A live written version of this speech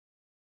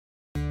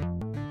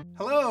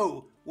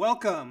Hello,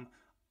 welcome.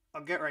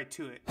 I'll get right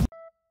to it.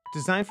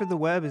 Design for the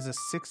Web is a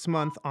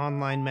 6-month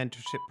online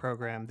mentorship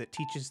program that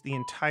teaches the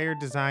entire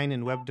design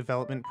and web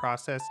development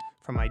process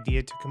from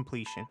idea to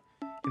completion.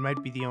 It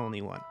might be the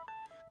only one.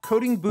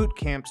 Coding boot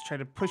camps try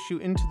to push you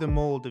into the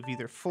mold of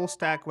either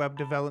full-stack web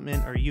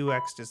development or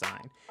UX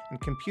design, and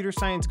computer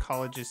science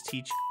colleges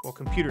teach, well,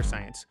 computer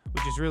science,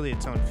 which is really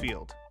its own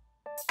field.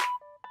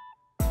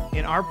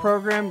 In our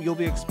program, you'll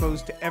be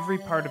exposed to every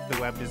part of the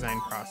web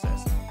design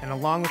process, and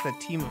along with a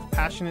team of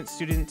passionate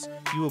students,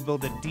 you will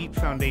build a deep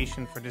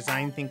foundation for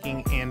design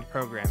thinking and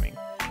programming.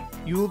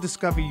 You will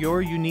discover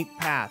your unique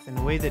path in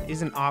a way that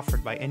isn't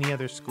offered by any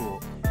other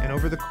school, and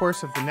over the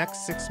course of the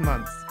next 6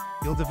 months,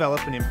 you'll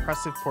develop an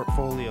impressive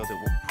portfolio that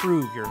will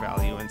prove your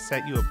value and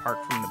set you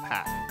apart from the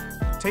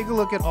pack. Take a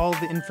look at all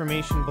the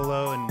information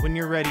below, and when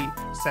you're ready,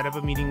 set up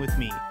a meeting with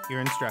me, your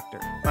instructor.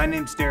 My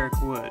name's Derek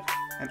Wood,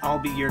 and I'll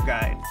be your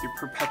guide through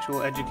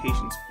Perpetual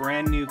Education's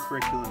brand new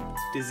curriculum,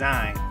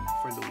 Design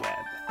for the Web.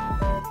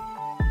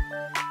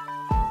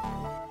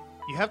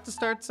 You have to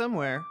start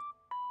somewhere.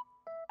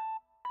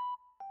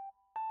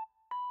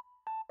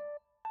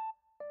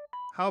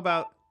 How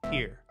about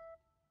here?